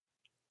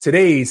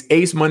Today's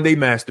Ace Monday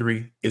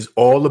Mastery is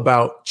all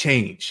about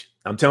change.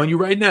 I'm telling you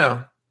right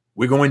now,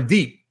 we're going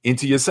deep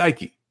into your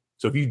psyche.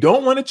 So if you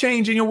don't want to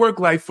change in your work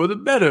life for the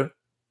better,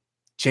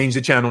 change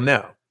the channel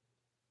now.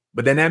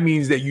 But then that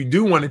means that you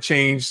do want to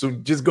change. So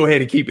just go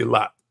ahead and keep it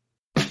locked.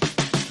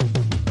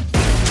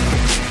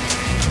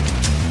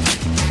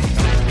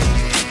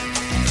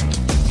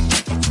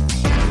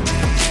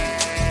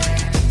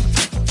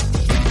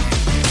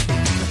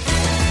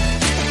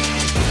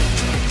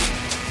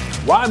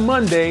 Why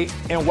Monday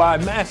and why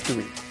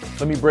mastery?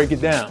 Let me break it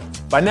down.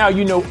 By now,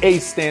 you know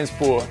ACE stands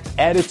for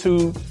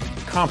attitude,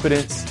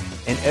 competence,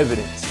 and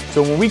evidence.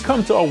 So when we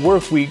come to our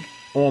work week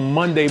on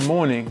Monday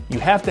morning, you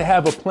have to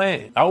have a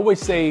plan. I always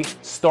say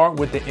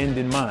start with the end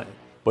in mind,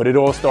 but it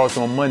all starts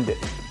on Monday.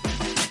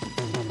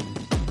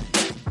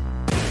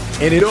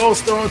 And it all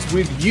starts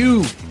with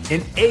you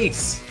and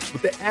ACE,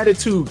 with the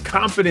attitude,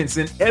 confidence,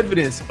 and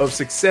evidence of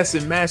success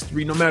and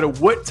mastery, no matter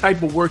what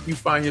type of work you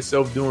find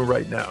yourself doing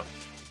right now.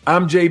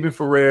 I'm J.B.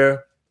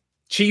 Ferrer,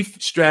 Chief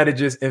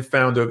Strategist and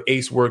founder of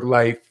Ace Work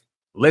Life.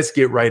 Let's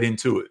get right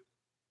into it.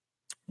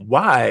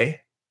 Why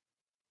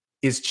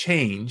is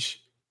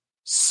change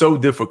so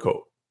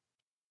difficult?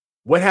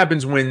 What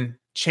happens when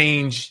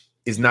change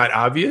is not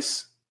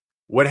obvious?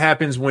 What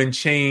happens when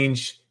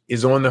change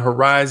is on the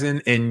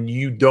horizon and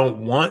you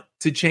don't want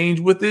to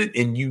change with it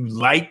and you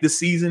like the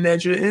season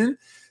that you're in?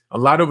 A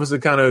lot of us are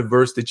kind of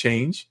averse to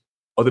change.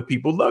 Other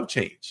people love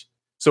change.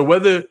 So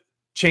whether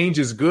change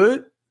is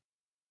good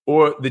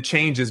or the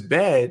change is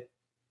bad,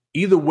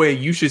 either way,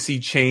 you should see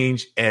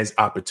change as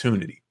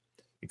opportunity.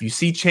 If you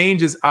see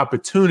change as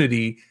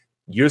opportunity,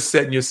 you're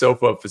setting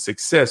yourself up for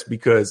success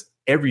because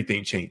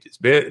everything changes.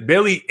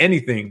 Barely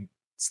anything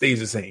stays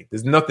the same.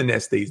 There's nothing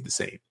that stays the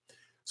same.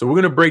 So we're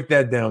going to break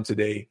that down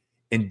today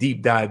and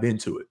deep dive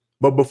into it.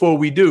 But before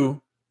we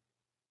do,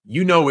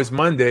 you know it's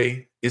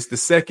Monday, it's the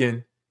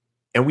 2nd,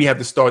 and we have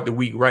to start the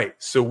week right.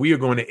 So we are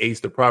going to Ace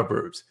the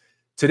Proverbs.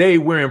 Today,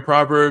 we're in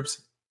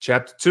Proverbs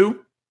chapter 2.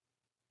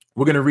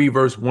 We're going to read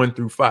verse 1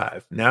 through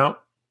 5. Now,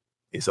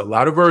 it's a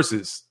lot of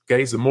verses,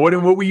 okay? So more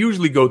than what we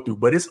usually go through,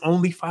 but it's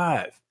only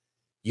 5.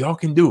 Y'all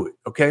can do it,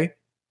 okay?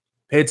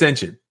 Pay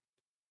attention.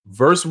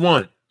 Verse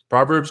 1,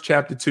 Proverbs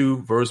chapter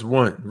 2, verse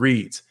 1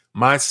 reads,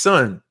 "My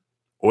son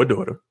or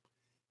daughter,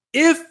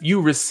 if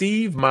you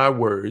receive my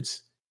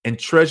words and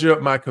treasure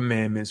up my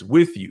commandments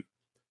with you,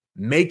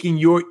 making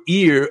your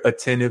ear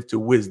attentive to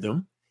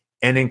wisdom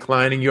and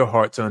inclining your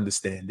heart to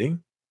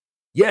understanding.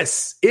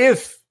 Yes,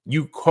 if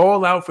you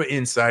call out for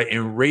insight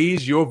and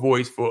raise your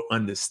voice for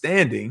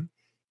understanding,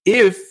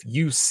 if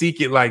you seek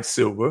it like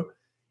silver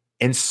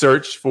and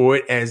search for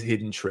it as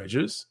hidden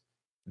treasures,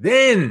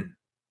 then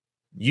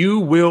you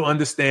will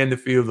understand the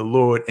fear of the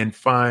Lord and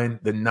find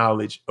the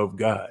knowledge of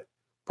God."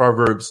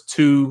 Proverbs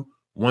 2,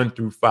 1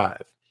 through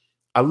 5.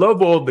 I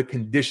love all the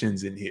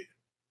conditions in here.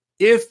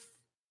 If,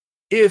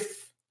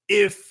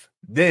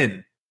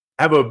 then.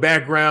 I have a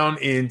background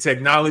in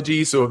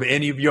technology. So if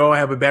any of y'all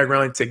have a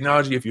background in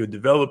technology, if you're a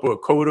developer, a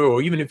coder,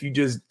 or even if you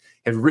just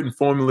have written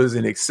formulas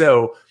in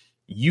Excel,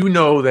 you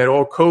know that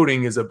all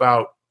coding is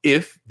about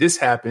if this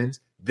happens,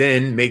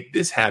 then make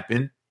this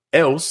happen,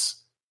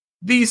 else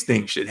these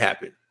things should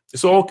happen.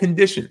 It's all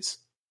conditions.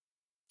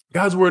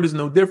 God's word is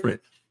no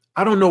different.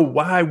 I don't know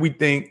why we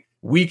think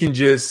we can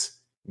just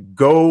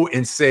go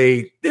and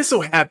say, this will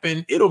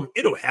happen. It'll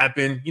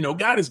happen. You know,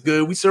 God is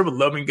good. We serve a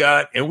loving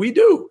God, and we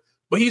do.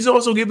 But he's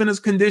also given us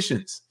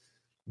conditions.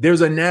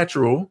 There's a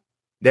natural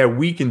that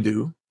we can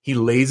do. He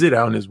lays it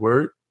out in his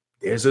word.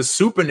 There's a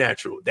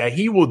supernatural that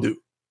he will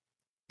do.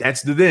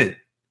 That's the then.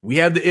 We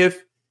have the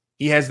if,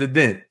 he has the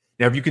then.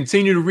 Now, if you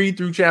continue to read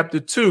through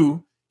chapter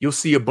 2, you'll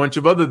see a bunch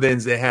of other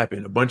thens that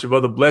happen, a bunch of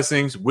other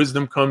blessings,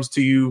 wisdom comes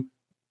to you,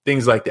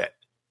 things like that.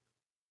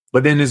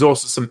 But then there's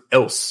also some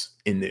else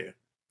in there.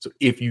 So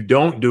if you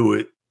don't do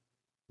it,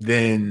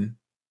 then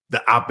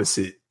the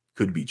opposite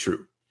could be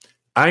true.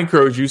 I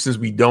encourage you, since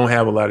we don't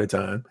have a lot of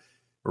time,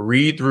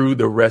 read through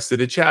the rest of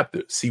the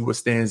chapter, see what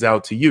stands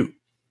out to you.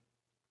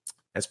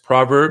 That's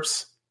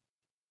Proverbs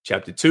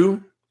chapter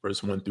 2,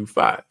 verse 1 through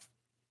 5.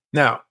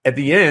 Now, at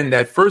the end,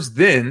 that first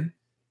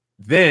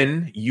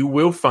then you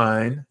will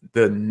find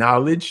the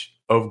knowledge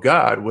of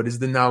God. What is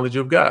the knowledge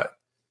of God?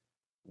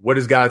 What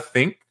does God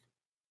think?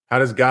 How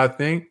does God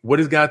think? What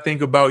does God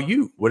think about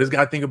you? What does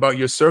God think about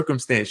your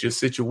circumstance, your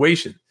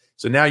situation?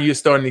 So now you're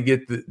starting to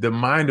get the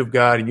mind of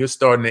God, and you're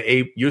starting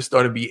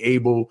to be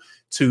able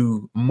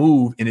to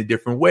move in a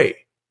different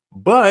way.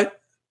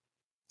 But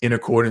in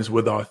accordance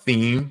with our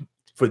theme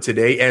for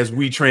today, as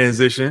we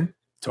transition,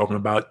 talking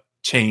about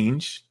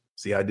change,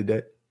 see how I did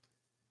that?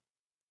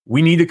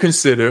 We need to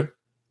consider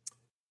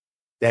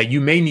that you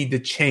may need to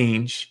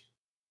change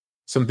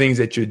some things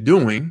that you're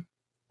doing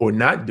or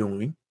not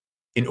doing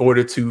in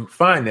order to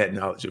find that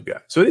knowledge of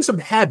God. So there's some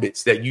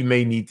habits that you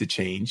may need to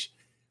change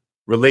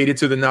related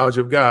to the knowledge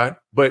of God,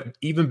 but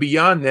even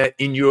beyond that,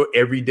 in your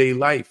everyday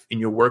life, in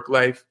your work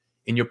life,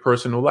 in your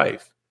personal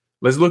life.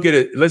 Let's look at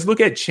it. Let's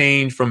look at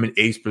change from an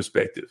ACE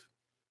perspective.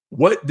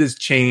 What does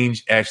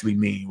change actually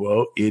mean?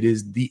 Well, it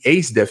is the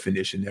ACE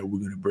definition that we're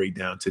going to break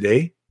down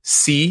today.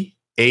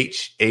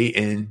 C.H.A.N.G.E.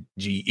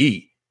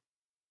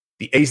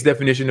 The ACE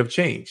definition of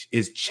change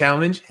is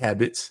challenge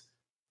habits,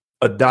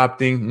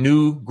 adopting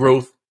new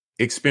growth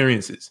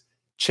experiences.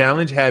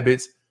 Challenge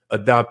habits,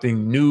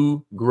 adopting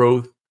new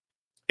growth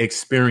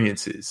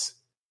experiences.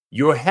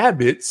 Your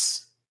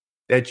habits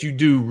that you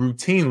do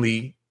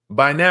routinely,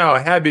 by now, a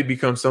habit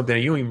becomes something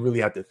that you don't even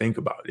really have to think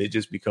about. It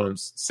just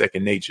becomes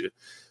second nature.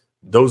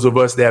 Those of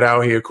us that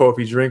out here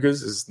coffee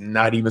drinkers, is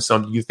not even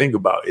something you think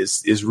about.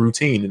 It's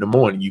routine in the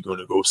morning. You're going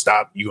to go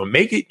stop. You're going to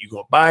make it. You're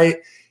going to buy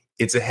it.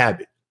 It's a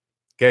habit.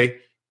 Okay.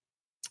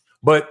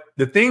 But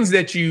the things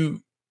that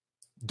you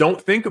don't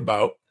think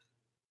about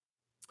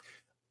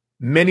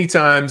many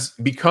times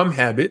become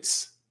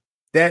habits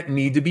that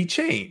need to be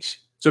changed.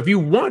 So if you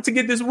want to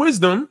get this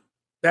wisdom,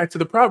 back to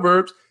the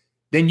Proverbs,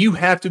 then you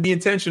have to be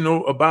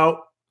intentional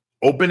about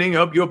opening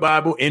up your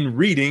Bible and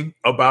reading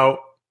about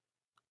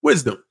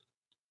wisdom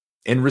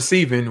and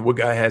receiving what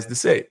God has to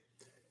say.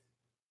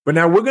 But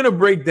now we're going to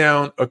break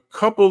down a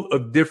couple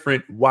of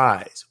different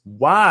whys.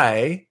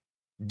 Why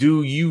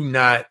do you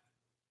not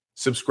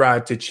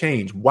subscribe to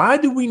change? Why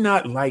do we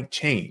not like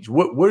change?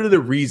 What are the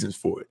reasons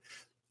for it?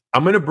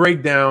 I'm going to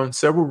break down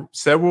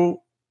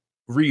several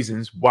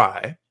reasons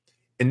why.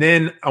 And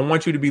then I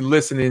want you to be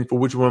listening for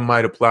which one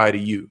might apply to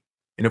you.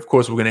 And of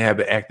course, we're going to have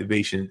the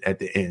activation at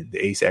the end,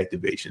 the ACE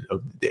activation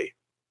of the day.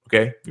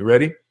 Okay, you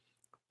ready?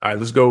 All right,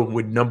 let's go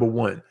with number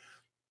one.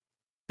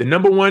 The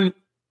number one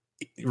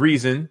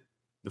reason,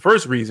 the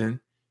first reason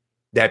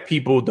that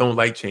people don't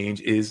like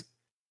change is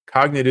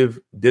cognitive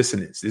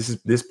dissonance.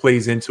 This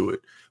plays into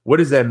it. What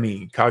does that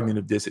mean?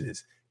 Cognitive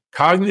dissonance.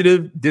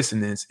 Cognitive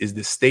dissonance is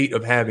the state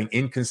of having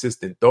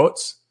inconsistent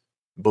thoughts,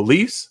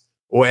 beliefs,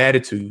 or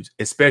attitudes,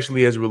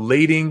 especially as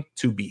relating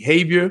to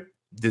behavior,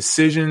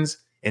 decisions,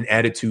 and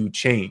attitude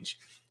change.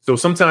 So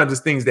sometimes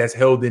it's things that's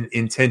held in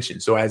intention.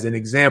 So as an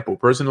example,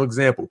 personal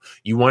example,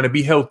 you want to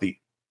be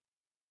healthy.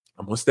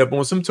 I'm going to step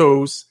on some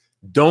toes.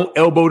 Don't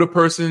elbow the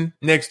person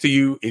next to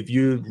you. If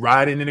you're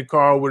riding in a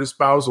car with a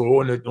spouse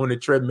or on the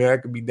treadmill,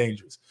 that could be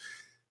dangerous.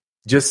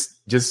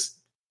 Just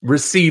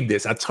receive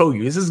this. I told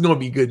you, this is going to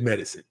be good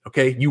medicine.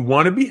 Okay. You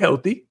want to be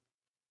healthy,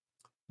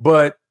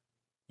 but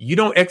you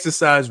don't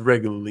exercise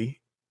regularly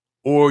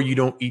or you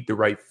don't eat the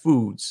right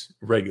foods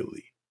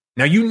regularly.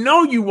 Now,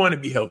 you want to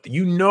be healthy.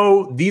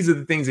 These are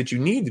the things that you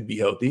need to be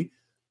healthy.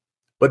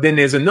 But then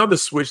there's another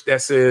switch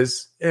that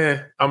says,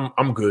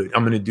 I'm good.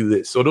 I'm going to do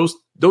this. So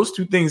those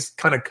two things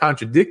kind of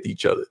contradict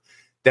each other.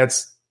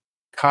 That's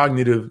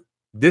cognitive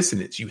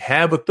dissonance. You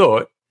have a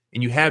thought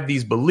and you have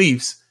these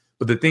beliefs,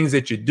 but the things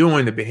that you're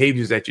doing, the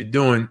behaviors that you're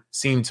doing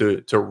seem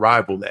to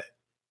rival that.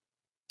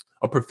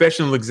 A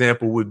professional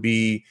example would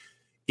be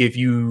if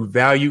you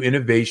value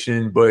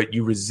innovation, but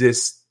you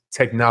resist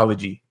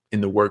technology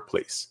in the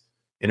workplace.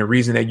 And the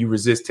reason that you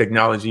resist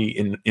technology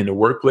in the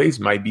workplace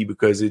might be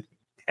because it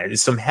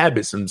has some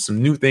habits,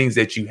 some new things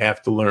that you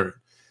have to learn.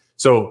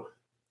 So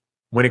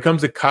when it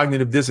comes to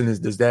cognitive dissonance,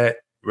 does that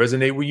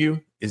resonate with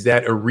you? Is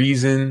that a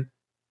reason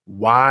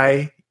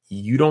why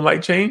you don't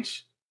like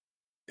change?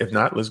 If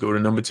not, let's go to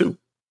number two.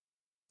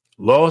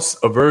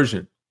 Loss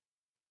aversion.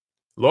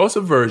 Loss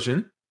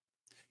aversion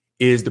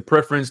is the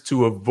preference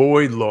to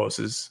avoid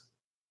losses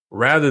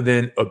rather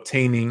than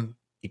obtaining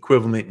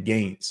equivalent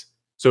gains.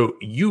 So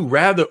you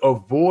rather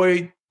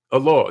avoid a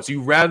loss.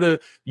 You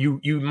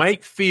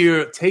might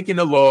fear taking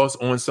a loss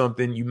on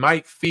something. You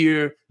might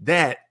fear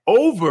that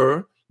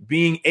over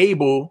being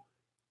able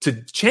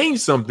to change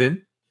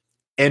something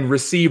and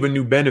receive a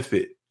new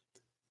benefit.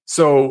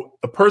 So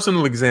a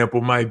personal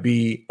example might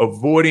be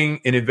avoiding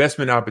an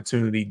investment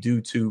opportunity due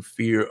to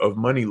fear of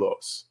money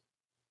loss.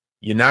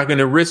 You're not going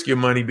to risk your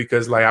money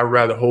because I'd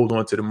rather hold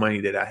on to the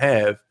money that I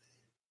have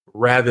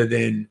rather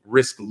than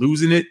risk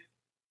losing it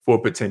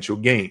for potential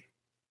gain.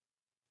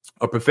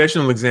 A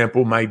professional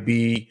example might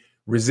be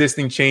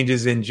resisting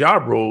changes in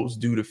job roles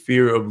due to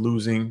fear of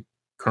losing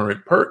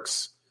current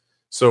perks.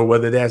 So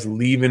whether that's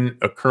leaving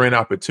a current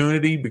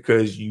opportunity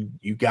because you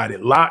got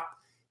it locked,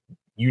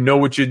 you know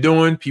what you're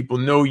doing, people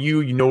know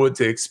you know what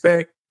to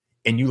expect,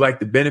 and you like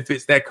the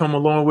benefits that come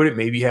along with it.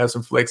 Maybe you have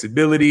some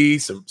flexibility,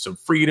 some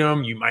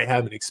freedom. You might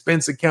have an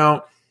expense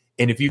account.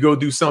 And if you go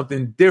do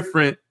something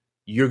different,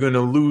 you're going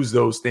to lose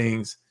those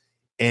things.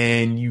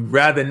 And you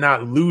rather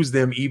not lose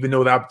them, even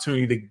though the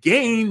opportunity to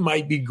gain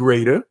might be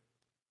greater,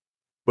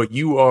 but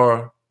you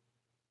are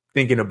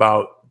thinking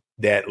about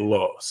that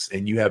loss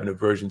and you have an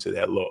aversion to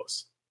that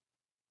loss.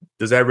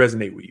 Does that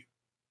resonate with you?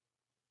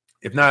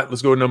 If not,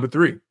 let's go to number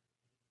three.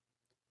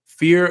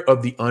 Fear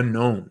of the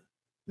unknown.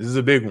 This is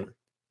a big one.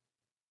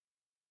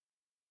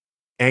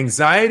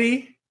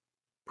 Anxiety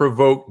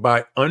provoked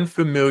by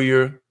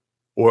unfamiliar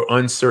or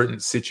uncertain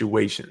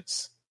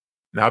situations.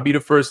 Now, I'll be the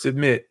first to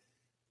admit,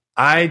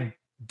 I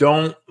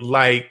don't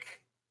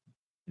like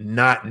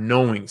not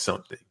knowing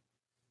something.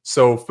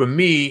 So for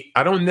me,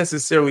 I don't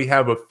necessarily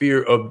have a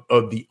fear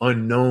of the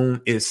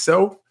unknown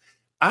itself.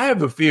 I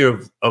have a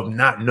fear of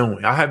not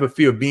knowing. I have a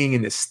fear of being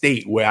in a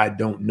state where I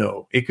don't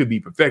know. It could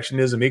be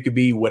perfectionism. It could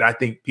be what I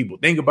think people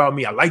think about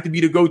me. I like to be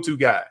the go-to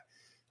guy.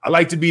 I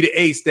like to be the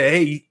ace that,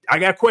 hey, I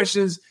got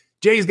questions.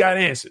 Jay's got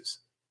answers.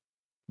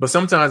 But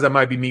sometimes I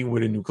might be meeting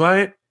with a new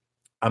client.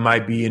 I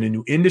might be in a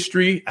new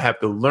industry. I have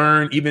to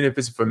learn, even if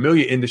it's a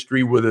familiar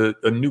industry with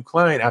a new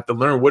client, I have to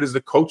learn what is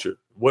the culture?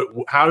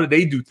 How do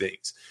they do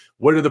things?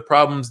 What are the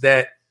problems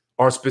that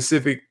are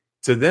specific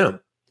to them?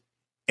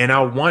 And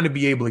I want to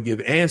be able to give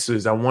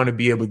answers. I want to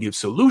be able to give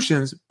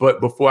solutions. But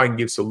before I can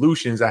give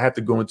solutions, I have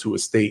to go into a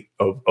state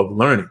of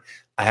learning.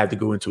 I have to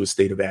go into a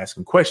state of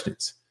asking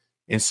questions.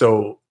 And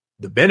so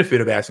the benefit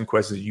of asking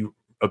questions, you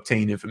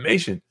obtain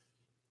information.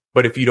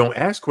 But if you don't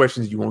ask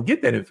questions, you won't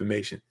get that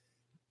information.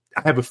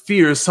 I have a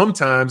fear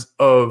sometimes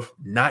of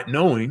not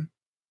knowing,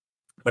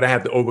 but I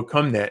have to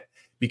overcome that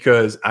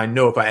because I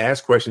know if I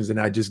ask questions and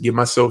I just give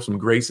myself some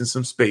grace and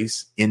some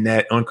space in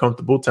that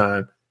uncomfortable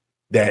time,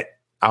 that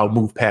I'll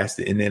move past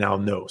it and then I'll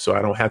know. So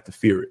I don't have to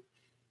fear it.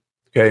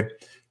 Okay.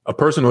 A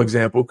personal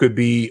example could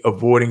be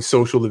avoiding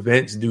social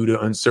events due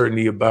to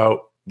uncertainty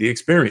about the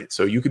experience.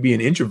 So you could be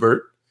an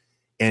introvert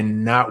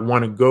and not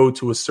want to go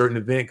to a certain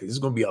event because there's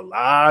going to be a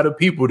lot of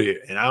people there.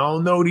 And I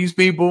don't know these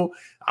people.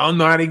 I don't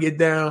know how they get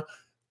down.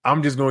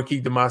 I'm just going to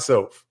keep to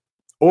myself.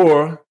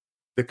 Or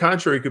the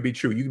contrary could be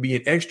true. You could be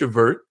an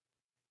extrovert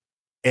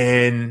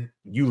and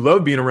you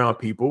love being around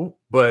people,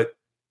 but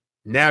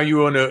now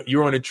you're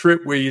on a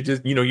trip where you're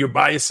just, you're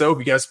by yourself.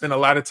 You got to spend a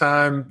lot of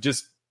time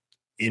just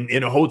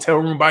in a hotel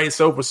room by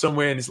yourself or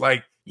somewhere. And it's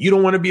like, you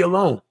don't want to be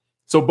alone.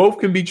 So both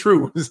can be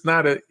true. It's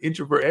not an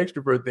introvert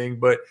extrovert thing,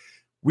 but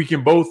we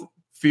can both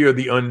fear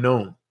the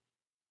unknown.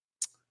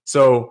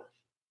 So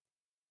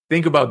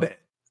think about that.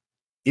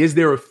 Is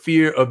there a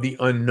fear of the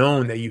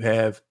unknown that you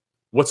have?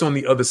 What's on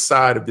the other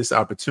side of this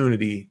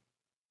opportunity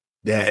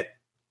that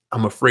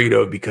I'm afraid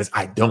of because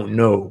I don't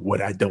know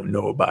what I don't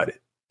know about it?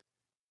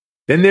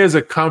 Then there's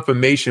a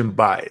confirmation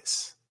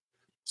bias.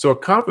 So a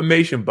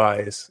confirmation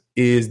bias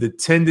is the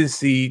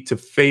tendency to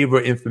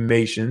favor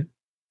information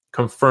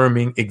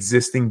confirming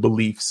existing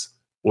beliefs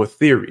or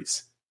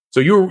theories. So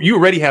you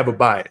already have a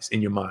bias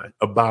in your mind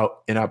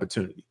about an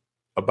opportunity,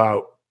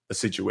 about a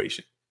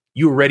situation.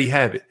 You already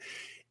have it.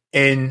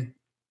 And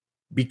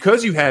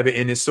because you have it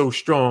and it's so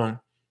strong,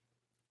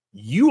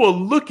 you are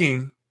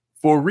looking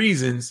for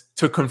reasons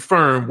to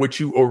confirm what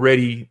you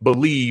already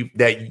believe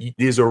that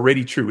is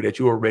already true, that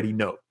you already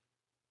know.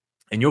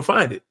 And you'll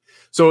find it.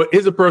 So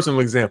here's a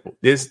personal example.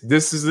 This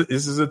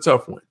is a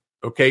tough one.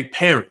 Okay,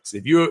 parents,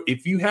 if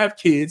you have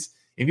kids,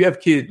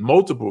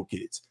 multiple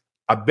kids,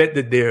 I bet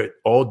that they're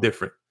all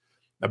different.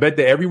 I bet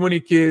that every one of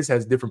your kids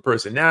has different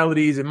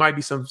personalities. It might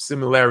be some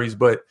similarities,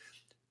 but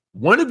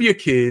one of your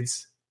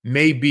kids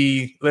may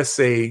be, let's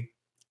say,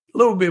 a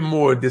little bit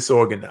more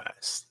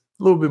disorganized,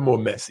 a little bit more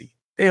messy.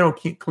 They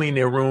don't clean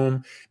their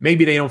room.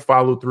 Maybe they don't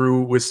follow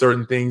through with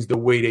certain things the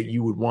way that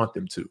you would want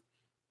them to.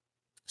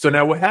 So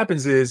now what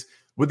happens is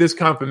with this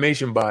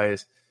confirmation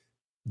bias,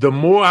 the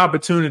more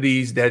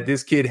opportunities that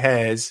this kid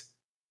has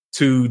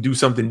to do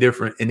something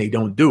different and they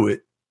don't do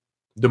it,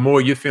 the more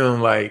you're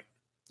feeling like,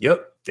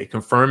 yep, they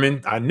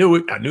confirming. I knew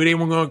it. I knew they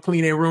weren't going to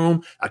clean their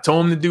room. I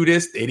told them to do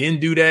this. They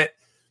didn't do that.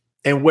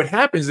 And what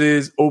happens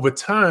is over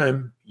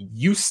time,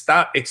 you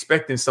stop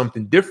expecting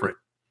something different.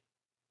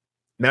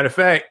 Matter of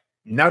fact,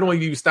 not only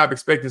do you stop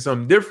expecting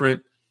something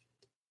different,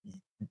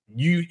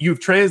 you've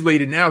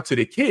translated now to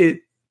the kid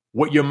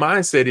what your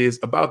mindset is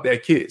about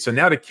that kid. So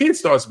now the kid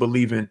starts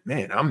believing,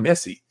 man, I'm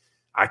messy.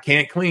 I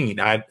can't clean.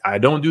 I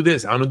don't do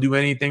this. I don't do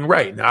anything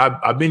right. Now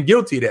I've been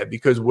guilty of that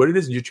because what it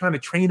is, you're trying to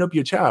train up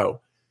your child.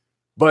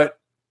 But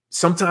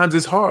sometimes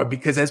it's hard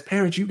because as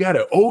parents, you got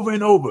to over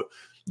and over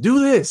do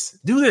this,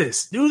 do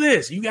this, do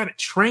this. You got to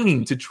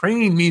train. To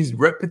train means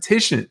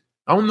repetition.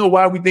 I don't know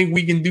why we think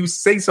we can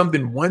say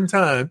something one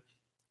time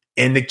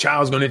and the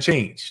child's going to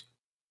change.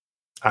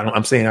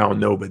 I'm saying I don't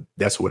know, but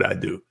that's what I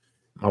do.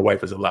 My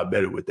wife is a lot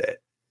better with that.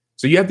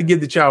 So you have to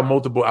give the child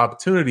multiple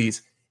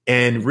opportunities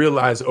and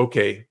realize,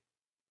 okay,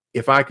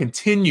 if I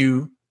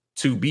continue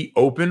to be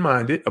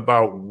open-minded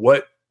about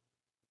what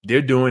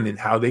they're doing and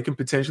how they can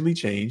potentially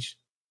change,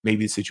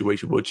 maybe the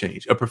situation will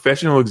change. A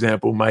professional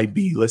example might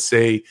be, let's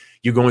say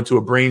you're going to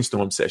a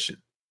brainstorm session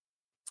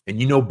and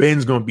you know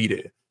Ben's going to be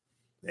there.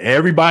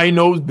 Everybody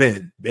knows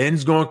Ben.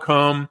 Ben's going to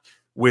come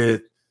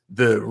with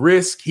the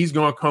risk. He's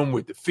going to come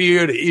with the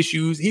fear, the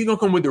issues. He's going to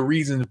come with the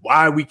reasons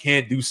why we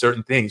can't do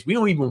certain things. We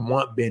don't even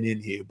want Ben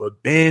in here,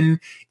 but Ben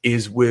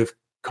is with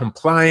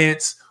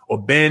compliance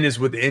or Ben is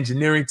with the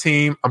engineering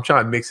team. I'm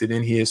trying to mix it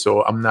in here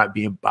so I'm not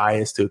being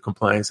biased to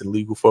compliance and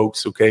legal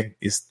folks, okay?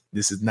 This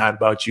is not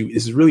about you.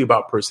 This is really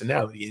about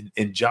personality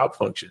and job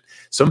function.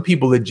 Some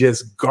people are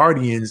just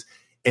guardians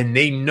and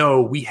they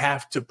know we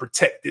have to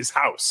protect this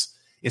house.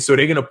 And so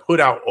they're going to put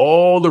out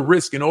all the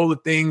risk and all the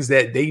things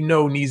that they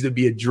know needs to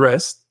be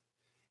addressed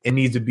and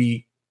needs to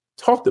be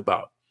talked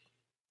about.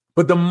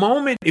 But the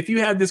moment, if you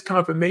have this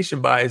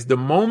confirmation bias, the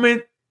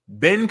moment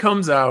Ben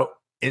comes out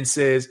and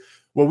says,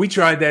 well, we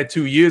tried that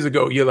 2 years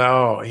ago, you're like,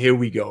 oh, here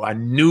we go. I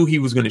knew he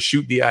was going to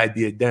shoot the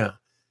idea down.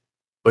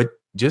 But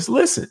just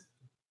listen.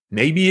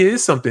 Maybe it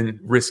is something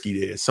risky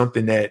there,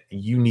 something that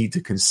you need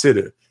to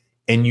consider,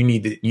 and you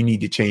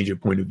need to change your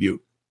point of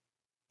view.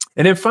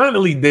 And then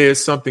finally,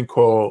 there's something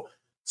called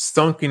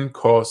sunken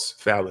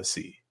cost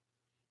fallacy.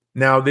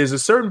 Now, there's a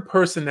certain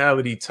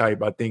personality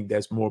type, I think,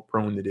 that's more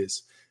prone to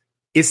this.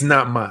 It's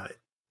not mine.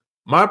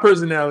 My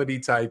personality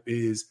type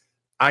is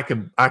I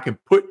can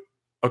put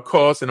a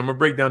cost, and I'm gonna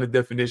break down the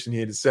definition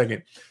here in a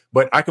second,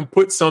 but I can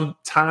put some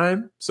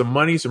time, some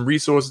money, some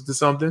resources to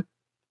something,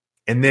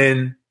 and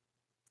then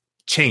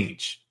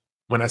change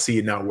when I see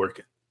it not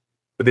working.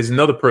 But there's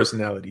another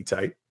personality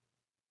type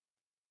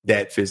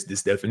that fits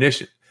this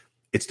definition.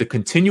 It's the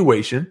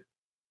continuation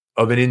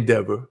of an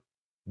endeavor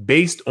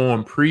based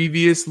on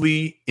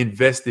previously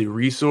invested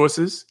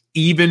resources,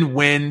 even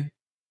when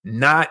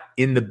not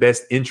in the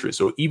best interest,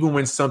 or even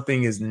when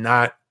something is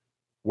not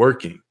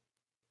working.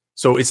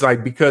 So it's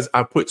like, because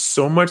I put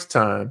so much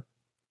time,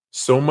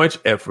 so much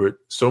effort,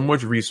 so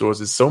much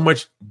resources, so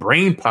much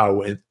brain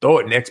power and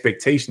thought and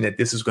expectation that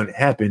this is going to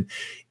happen,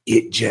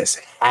 it just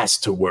has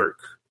to work.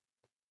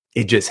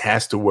 It just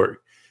has to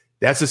work.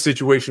 That's a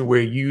situation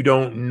where you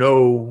don't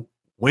know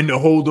when to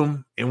hold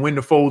them and when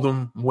to fold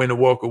them, when to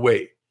walk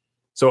away.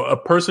 So a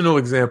personal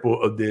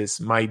example of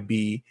this might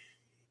be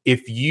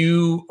if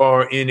you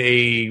are in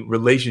a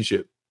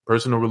relationship,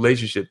 personal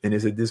relationship, and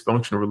it's a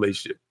dysfunctional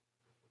relationship,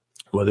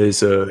 whether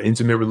it's an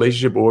intimate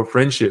relationship or a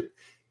friendship,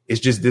 it's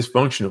just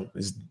dysfunctional.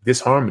 It's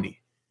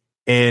disharmony.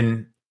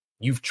 And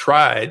you've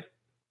tried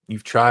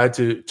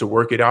to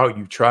work it out.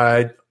 You've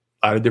tried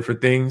a lot of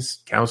different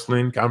things,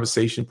 counseling,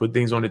 conversation, put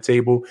things on the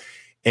table,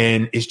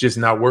 and it's just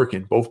not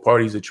working. Both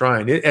parties are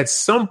trying. At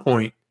some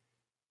point,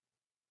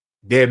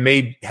 there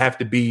may have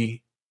to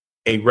be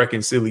a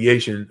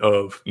reconciliation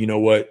of, you know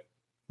what,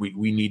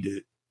 we need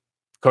to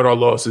cut our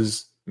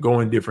losses,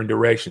 go in different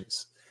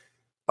directions.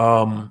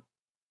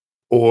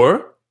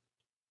 Or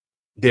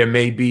there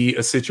may be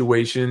a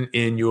situation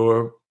in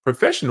your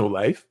professional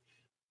life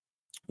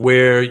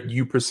where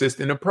you persist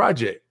in a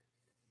project,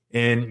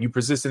 and you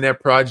persist in that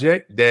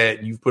project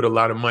that you've put a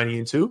lot of money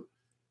into,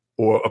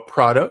 or a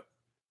product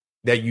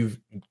that you've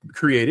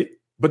created,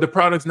 but the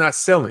product's not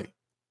selling.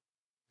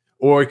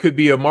 Or it could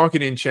be a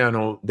marketing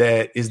channel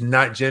that is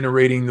not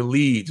generating the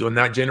leads, or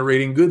not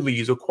generating good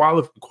leads, or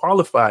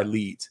qualified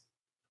leads.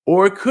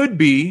 Or it could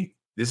be,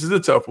 this is a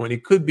tough one,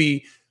 it could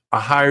be a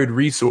hired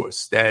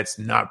resource that's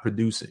not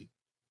producing.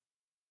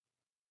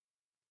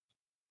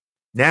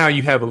 Now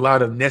you have a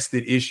lot of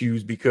nested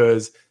issues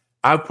because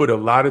I put a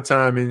lot of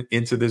time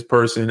into this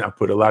person. I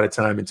put a lot of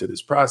time into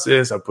this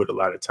process. I put a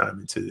lot of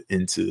time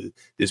into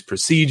this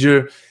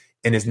procedure,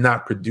 and it's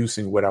not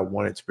producing what I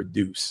want it to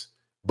produce.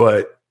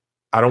 But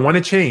I don't want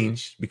to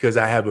change because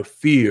I have a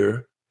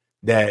fear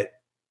that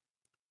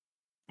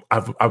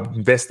I've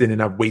invested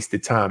and I've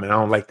wasted time, and I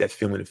don't like that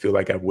feeling to feel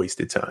like I've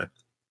wasted time.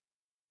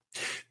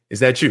 Is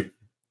that you?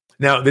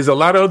 Now, there's a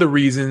lot of other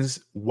reasons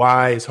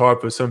why it's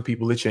hard for some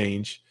people to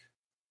change.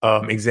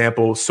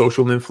 Example,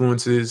 social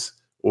influences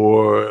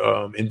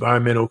or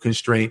environmental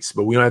constraints,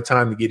 but we don't have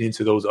time to get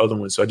into those other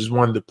ones. So I just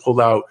wanted to pull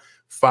out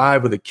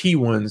 5 of the key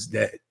ones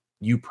that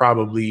you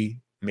probably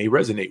may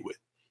resonate with.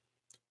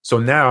 So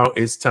now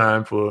it's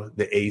time for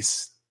the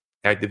ACE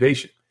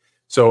activation.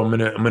 So I'm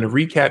gonna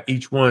recap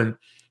each one,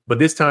 but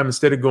this time,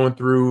 instead of going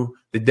through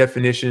the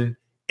definition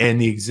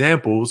and the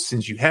examples,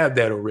 since you have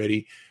that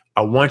already,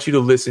 I want you to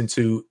listen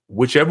to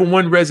whichever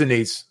one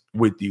resonates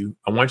with you.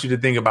 I want you to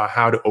think about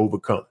how to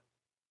overcome,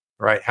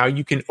 right? How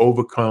you can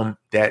overcome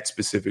that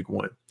specific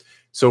one.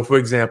 So for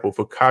example,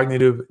 for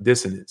cognitive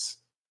dissonance,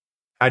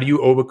 how do you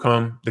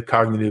overcome the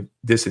cognitive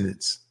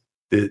dissonance?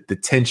 The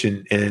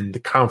tension and the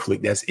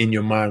conflict that's in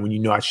your mind when you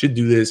know I should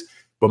do this,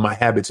 but my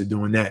habits are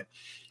doing that.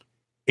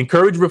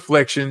 Encourage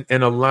reflection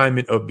and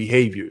alignment of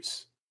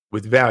behaviors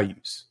with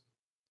values.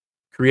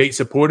 Create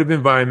supportive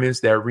environments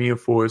that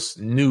reinforce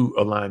new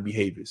aligned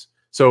behaviors.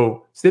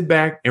 So sit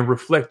back and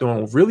reflect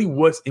on really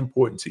what's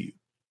important to you.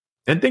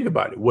 And think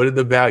about it. What are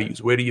the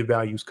values? Where do your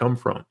values come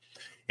from?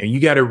 And you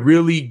got to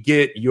really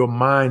get your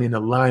mind in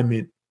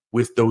alignment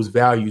with those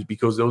values,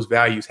 because those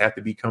values have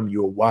to become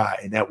your why.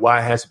 And that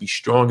why has to be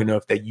strong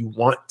enough that you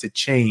want to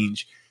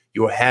change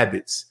your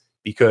habits,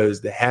 because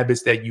the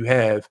habits that you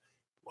have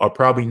are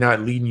probably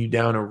not leading you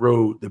down a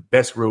road, the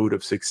best road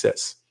of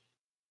success.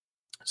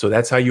 So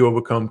that's how you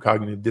overcome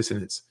cognitive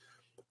dissonance.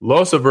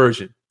 Loss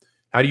aversion.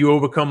 How do you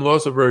overcome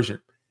loss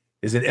aversion?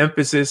 There's an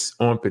emphasis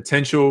on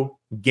potential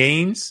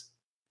gains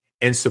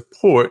and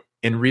support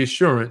and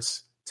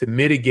reassurance to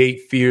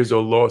mitigate fears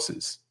or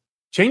losses.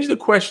 Change the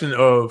question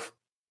of,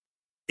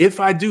 if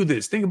I do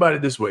this, think about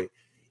it this way.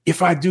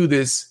 If I do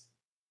this,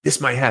 this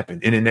might happen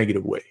in a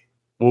negative way.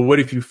 Well, what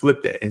if you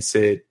flip that and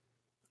said,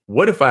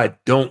 what if I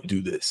don't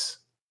do this?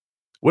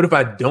 What if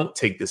I don't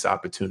take this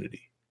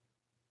opportunity?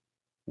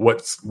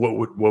 What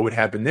would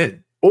happen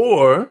then?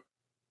 Or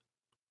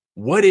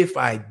what if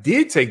I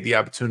did take the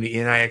opportunity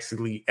and I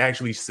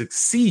actually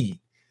succeed,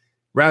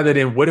 rather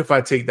than what if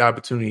I take the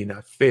opportunity and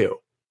I fail?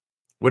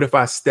 What if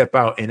I step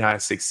out and I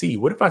succeed?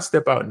 What if I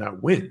step out and I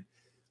win?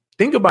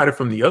 Think about it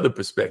from the other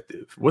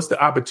perspective. What's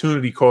the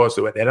opportunity cost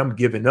that I'm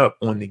giving up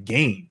on the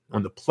gain,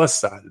 on the plus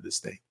side of this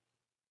thing?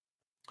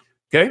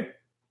 Okay.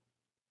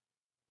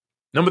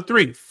 Number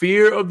 3,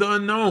 fear of the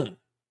unknown.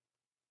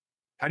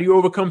 How do you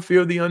overcome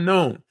fear of the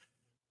unknown?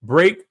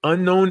 Break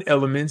unknown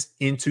elements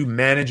into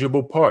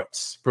manageable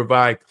parts.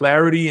 Provide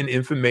clarity and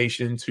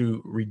information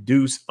to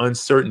reduce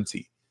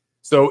uncertainty.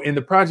 So in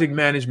the project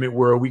management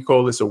world, we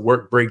call this a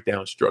work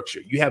breakdown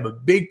structure. You have a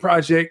big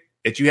project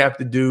that you have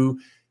to do,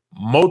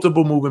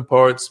 multiple moving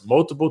parts,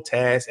 multiple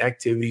tasks,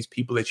 activities,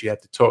 people that you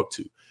have to talk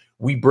to.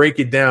 We break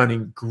it down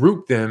and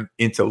group them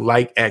into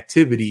like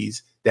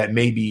activities that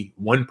maybe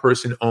one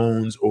person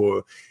owns,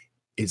 or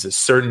it's a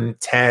certain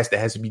task that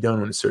has to be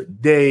done on a certain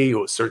day,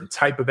 or a certain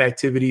type of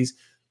activities.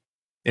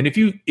 And if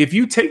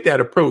you take that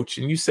approach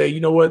and you say,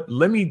 you know what,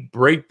 let me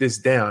break this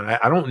down.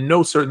 I don't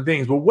know certain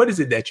things. Well, what is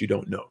it that you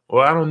don't know?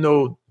 Well, I don't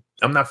know.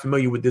 I'm not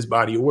familiar with this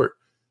body of work.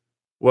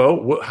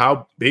 Well,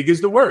 how big is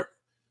the work?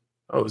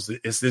 Oh,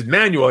 it's this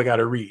manual I got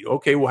to read.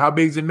 Okay, well, how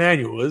big is the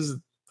manual? It's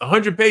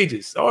 100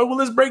 pages. Oh, well,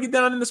 let's break it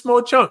down into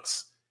small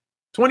chunks.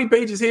 20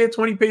 pages here,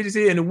 20 pages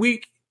here. In a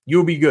week,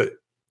 you'll be good.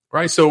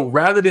 Right? So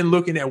rather than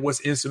looking at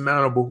what's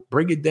insurmountable,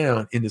 break it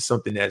down into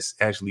something that's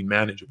actually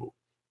manageable.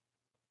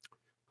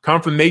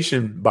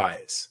 Confirmation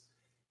bias.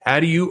 How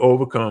do you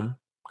overcome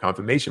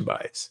confirmation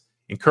bias?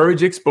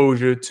 Encourage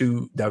exposure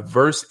to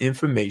diverse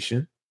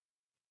information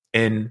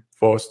and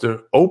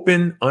foster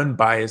open,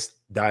 unbiased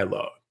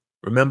dialogue.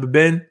 Remember,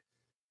 Ben,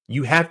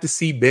 you have to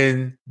see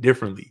Ben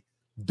differently.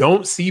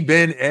 Don't see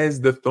Ben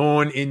as the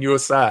thorn in your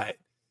side.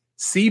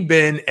 See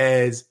Ben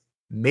as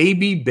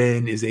maybe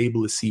Ben is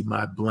able to see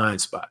my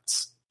blind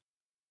spots.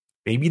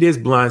 Maybe there's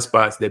blind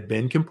spots that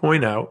Ben can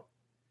point out,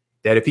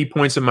 that if he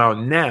points them out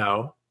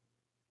now,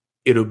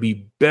 it'll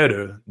be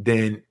better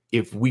than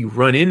if we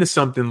run into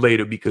something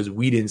later because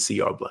we didn't see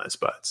our blind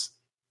spots.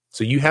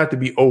 So you have to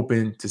be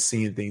open to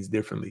seeing things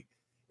differently.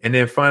 And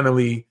then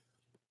finally,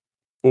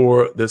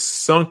 for the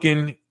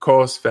sunken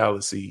cost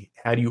fallacy,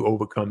 how do you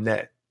overcome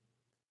that?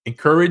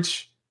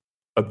 Encourage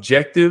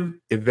objective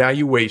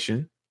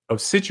evaluation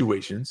of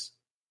situations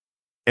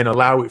and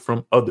allow it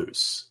from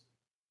others.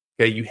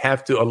 Okay, you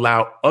have to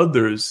allow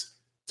others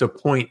to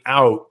point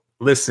out,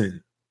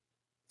 listen,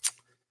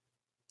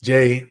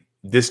 Jay,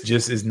 this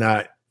just is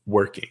not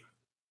working.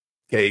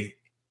 Okay.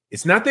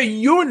 It's not that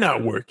you're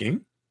not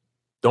working.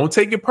 Don't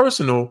take it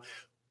personal,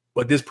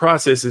 but this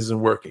process isn't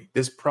working.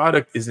 This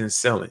product isn't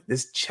selling.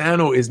 This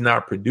channel is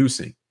not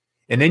producing.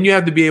 And then you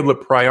have to be able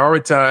to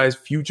prioritize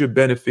future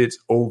benefits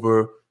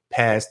over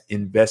past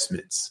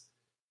investments.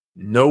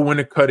 Know when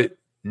to cut it,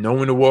 know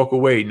when to walk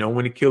away, know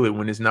when to kill it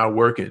when it's not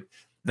working.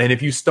 And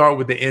if you start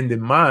with the end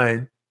in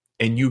mind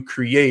and you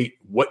create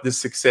what the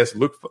success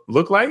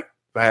look like,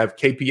 if I have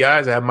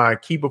KPIs, I have my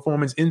key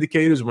performance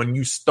indicators. When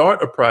you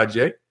start a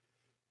project,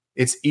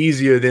 it's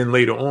easier than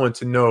later on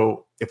to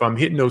know if I'm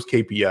hitting those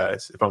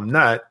KPIs. If I'm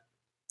not,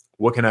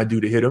 what can I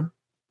do to hit them?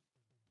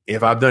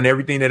 If I've done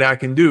everything that I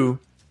can do,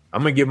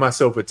 I'm going to give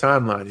myself a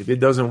timeline. If it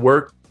doesn't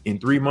work in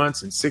 3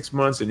 months, in 6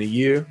 months, in a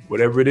year,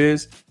 whatever it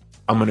is,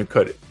 I'm going to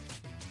cut it.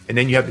 And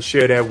then you have to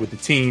share that with the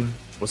team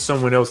or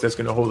someone else that's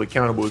going to hold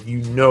accountable if you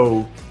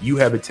know you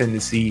have a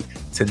tendency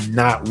to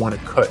not want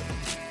to cut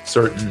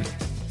certain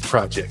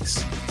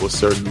projects or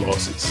certain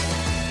losses.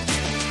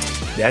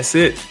 That's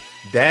it.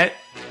 That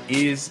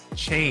is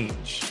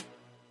change.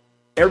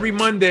 Every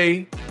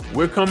Monday,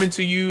 we're coming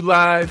to you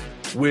live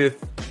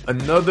with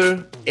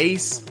another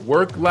ACE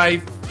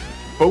work-life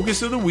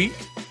focus of the week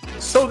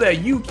so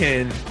that you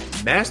can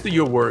master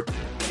your work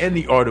and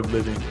the art of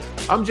living.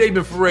 I'm Jay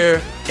Ben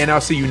Ferrer, and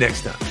I'll see you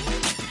next time.